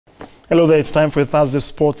Hello there, it's time for a Thursday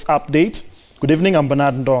Sports Update. Good evening, I'm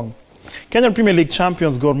Bernard Ndong. Kenyan Premier League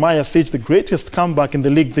champions Gor Mahia staged the greatest comeback in the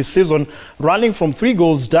league this season, rallying from 3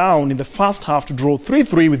 goals down in the first half to draw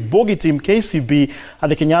 3-3 with bogey team KCB at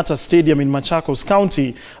the Kenyatta Stadium in Machakos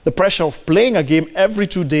County. The pressure of playing a game every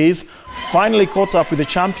 2 days finally caught up with the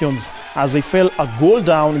champions as they fell a goal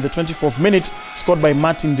down in the 24th minute, scored by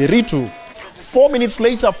Martin Deritu. 4 minutes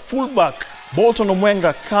later, fullback Bolton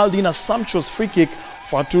Omwenga curled in a sumptuous free kick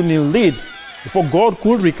for a 2-0 lead. Before Gor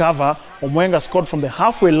could recover, Omwenga scored from the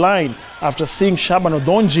halfway line after seeing Shaban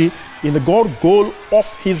Odonji in the Gor goal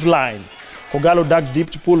off his line. Kogalo dug deep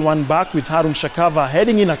to pull one back with Harun Shakava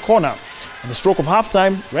heading in a corner. At the stroke of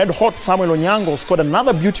halftime, red-hot Samuel Onyango scored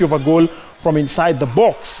another beauty of a goal from inside the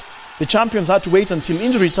box. The champions had to wait until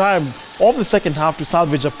injury time of the second half to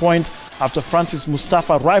salvage a point after Francis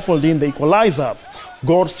Mustafa rifled in the equalizer.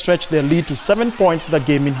 Gor stretched their lead to 7 points with a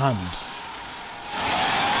game in hand.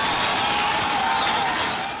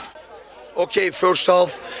 Okay, first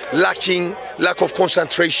half, lack of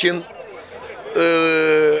concentration.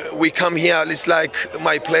 We come here, it's like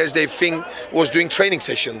my players, they think was doing training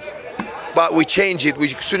sessions. But we change it,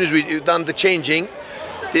 as soon as we done the changing,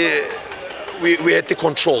 we had the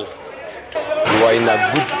control. We were in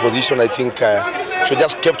a good position, I think. So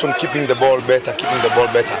just kept on keeping the ball better,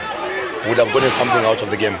 we would have gotten something out of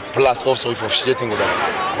the game. Plus also if officiating would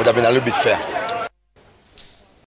have been a little bit fair.